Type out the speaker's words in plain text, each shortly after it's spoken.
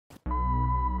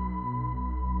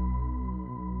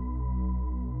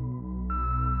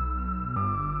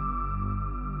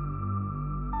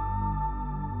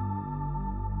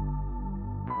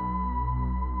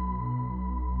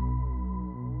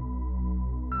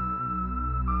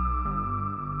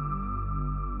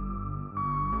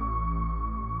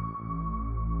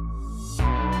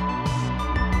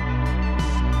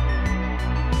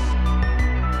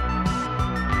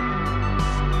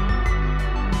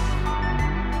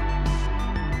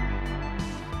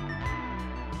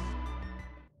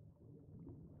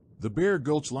The Bear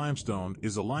Gulch limestone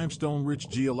is a limestone-rich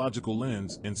geological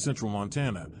lens in central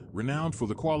Montana, renowned for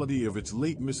the quality of its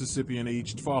late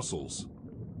Mississippian-aged fossils.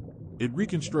 It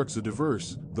reconstructs a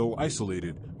diverse, though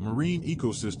isolated, marine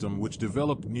ecosystem which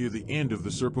developed near the end of the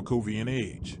Serpukhovian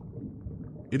age.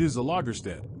 It is a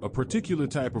lagerstätte, a particular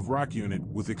type of rock unit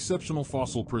with exceptional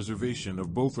fossil preservation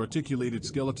of both articulated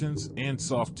skeletons and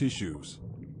soft tissues.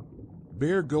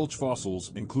 Bear Gulch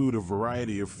fossils include a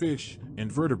variety of fish,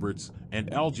 invertebrates,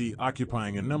 and algae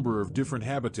occupying a number of different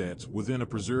habitats within a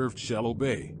preserved shallow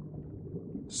bay.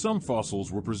 Some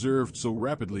fossils were preserved so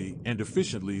rapidly and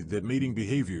efficiently that mating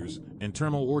behaviors,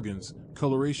 internal organs,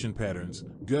 coloration patterns,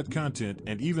 gut content,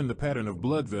 and even the pattern of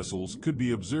blood vessels could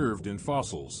be observed in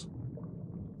fossils.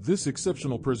 This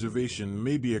exceptional preservation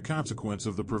may be a consequence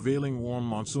of the prevailing warm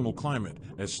monsoonal climate,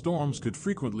 as storms could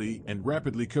frequently and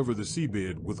rapidly cover the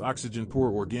seabed with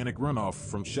oxygen-poor organic runoff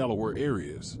from shallower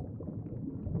areas.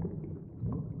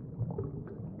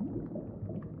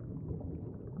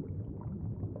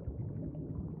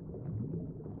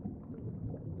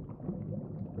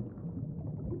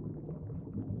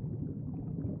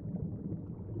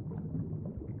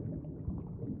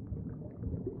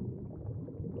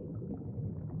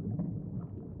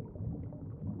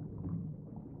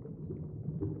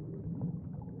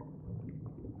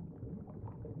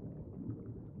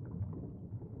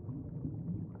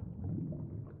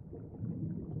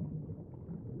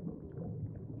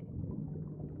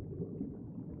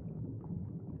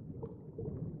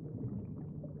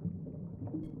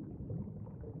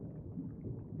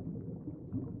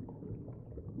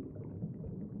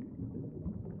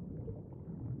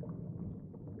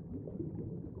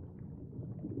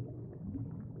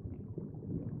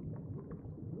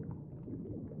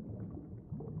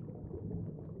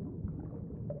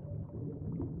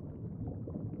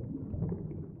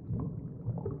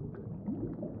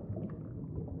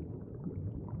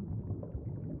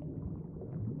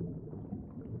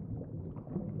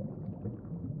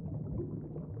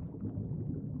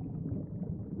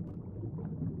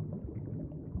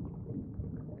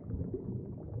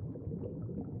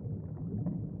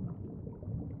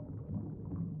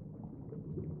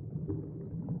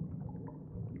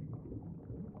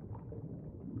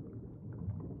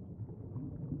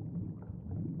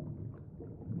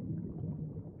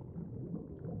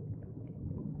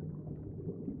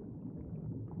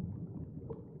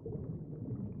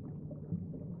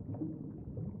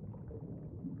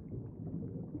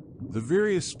 The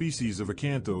various species of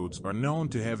acanthodes are known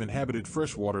to have inhabited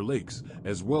freshwater lakes,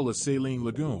 as well as saline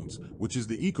lagoons, which is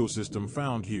the ecosystem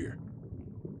found here.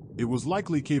 It was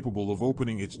likely capable of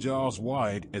opening its jaws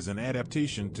wide as an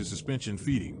adaptation to suspension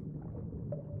feeding.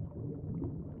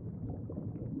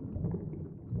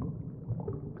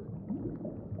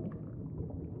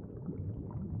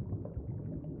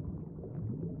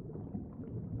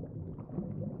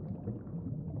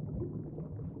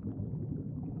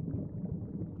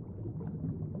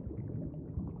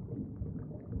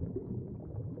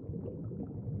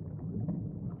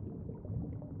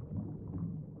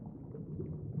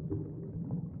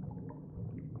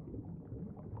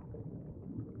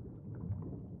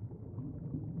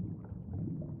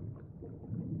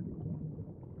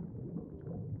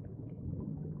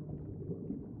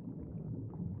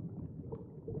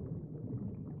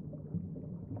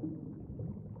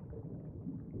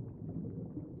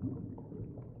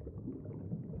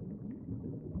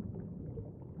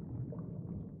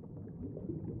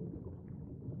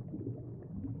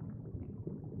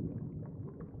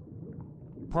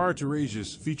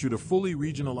 Paratarrasius featured a fully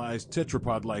regionalized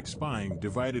tetrapod-like spine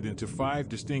divided into 5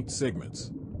 distinct segments.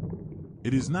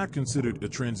 It is not considered a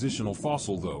transitional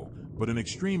fossil though, but an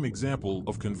extreme example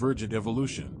of convergent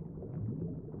evolution.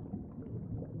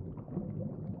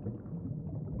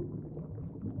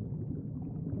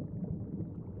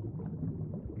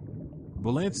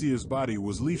 Belantsea's body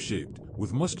was leaf-shaped,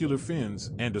 with muscular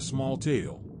fins and a small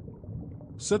tail.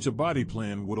 Such a body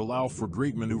plan would allow for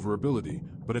great maneuverability,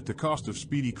 but at the cost of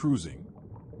speedy cruising.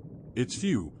 Its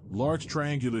few, large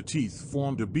triangular teeth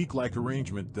formed a beak-like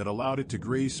arrangement that allowed it to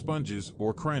graze sponges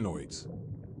or crinoids.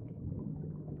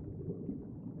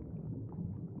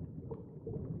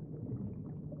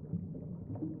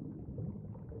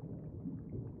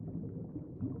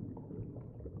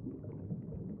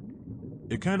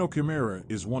 Echinochimaera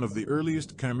is one of the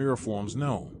earliest chimeriforms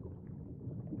known.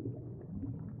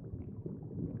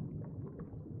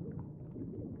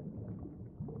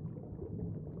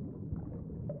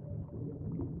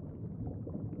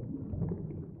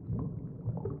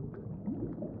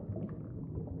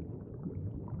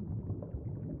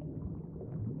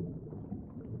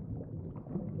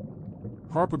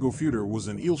 Harpagofututor was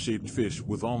an eel-shaped fish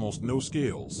with almost no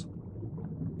scales.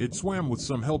 It swam with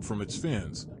some help from its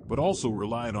fins, but also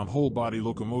relied on whole-body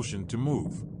locomotion to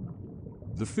move.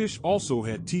 The fish also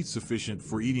had teeth sufficient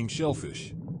for eating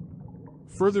shellfish.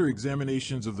 Further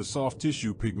examinations of the soft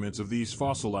tissue pigments of these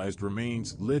fossilized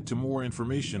remains led to more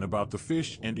information about the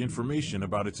fish and information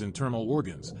about its internal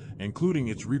organs, including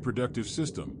its reproductive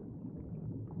system.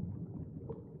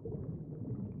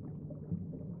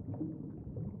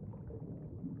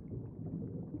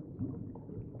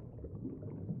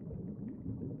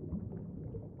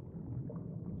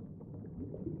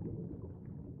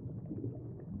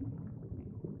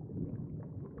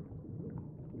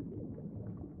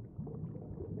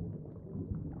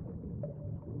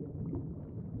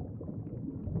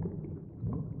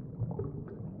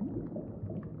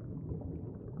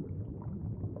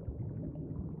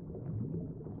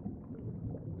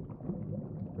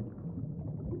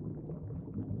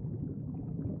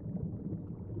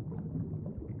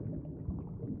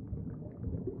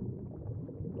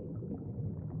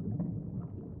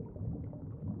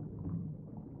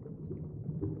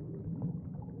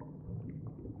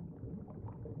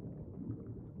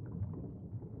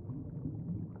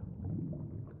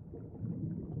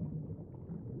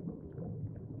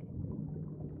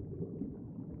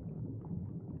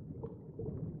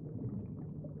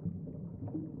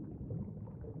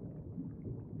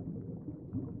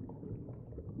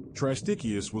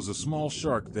 Tristychius was a small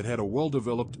shark that had a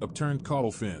well-developed upturned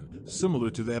caudal fin, similar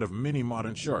to that of many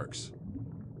modern sharks.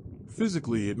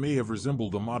 Physically, it may have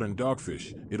resembled a modern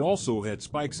dogfish. It also had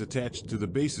spikes attached to the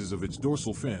bases of its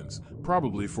dorsal fins,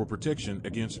 probably for protection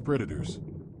against predators.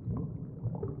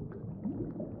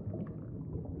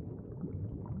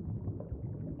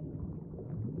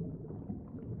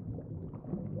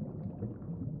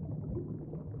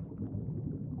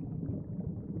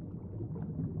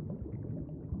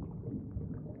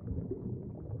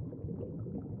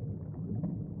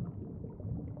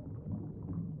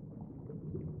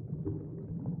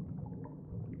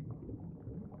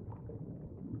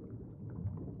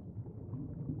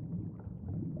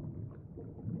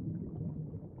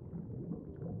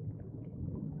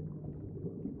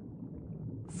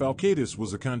 Falcatus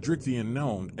was a chondrichthyon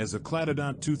known as a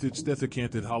cladodont-toothed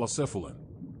stethacanthid holocephalin.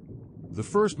 The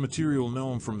first material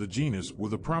known from the genus were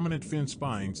the prominent fin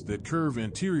spines that curve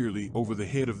anteriorly over the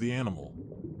head of the animal.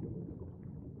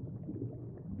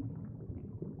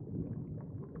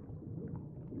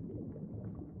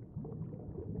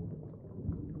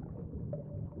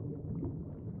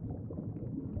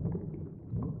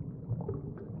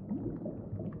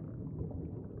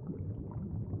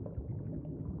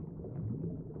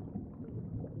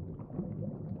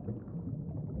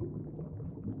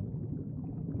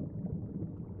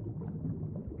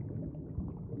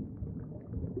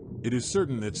 It is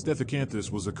certain that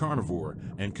Stethacanthus was a carnivore,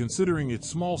 and considering its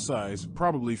small size,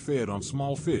 probably fed on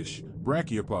small fish,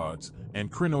 brachiopods,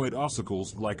 and crinoid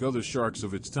ossicles like other sharks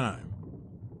of its time.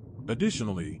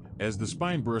 Additionally, as the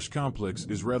spine brush complex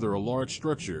is rather a large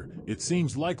structure, it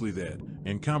seems likely that,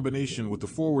 in combination with the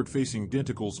forward-facing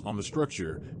denticles on the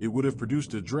structure, it would have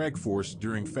produced a drag force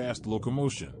during fast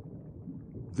locomotion.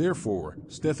 Therefore,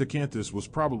 Stethacanthus was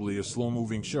probably a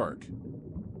slow-moving shark.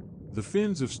 The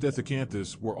fins of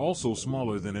Stethacanthus were also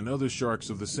smaller than in other sharks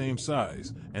of the same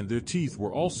size, and their teeth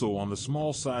were also on the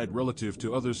small side relative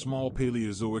to other small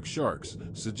Paleozoic sharks,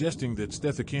 suggesting that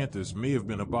Stethacanthus may have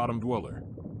been a bottom dweller.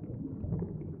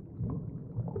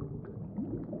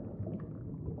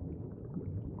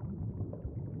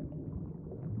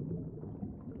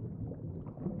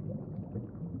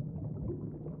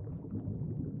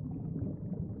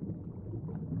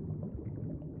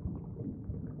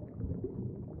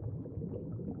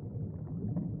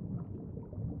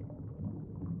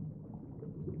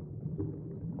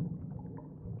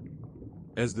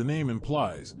 As the name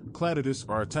implies, Cladodus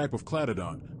are a type of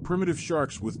cladodont, primitive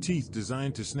sharks with teeth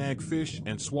designed to snag fish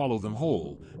and swallow them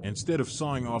whole, instead of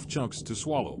sawing off chunks to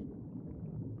swallow.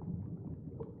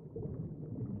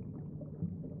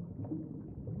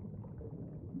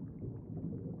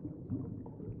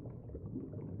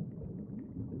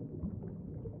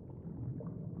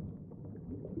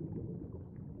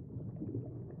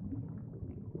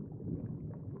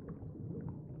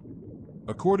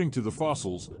 According to the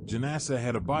fossils, Janassa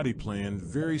had a body plan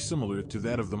very similar to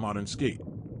that of the modern skate.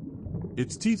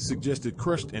 Its teeth suggested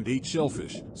crushed and ate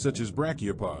shellfish, such as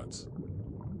brachiopods.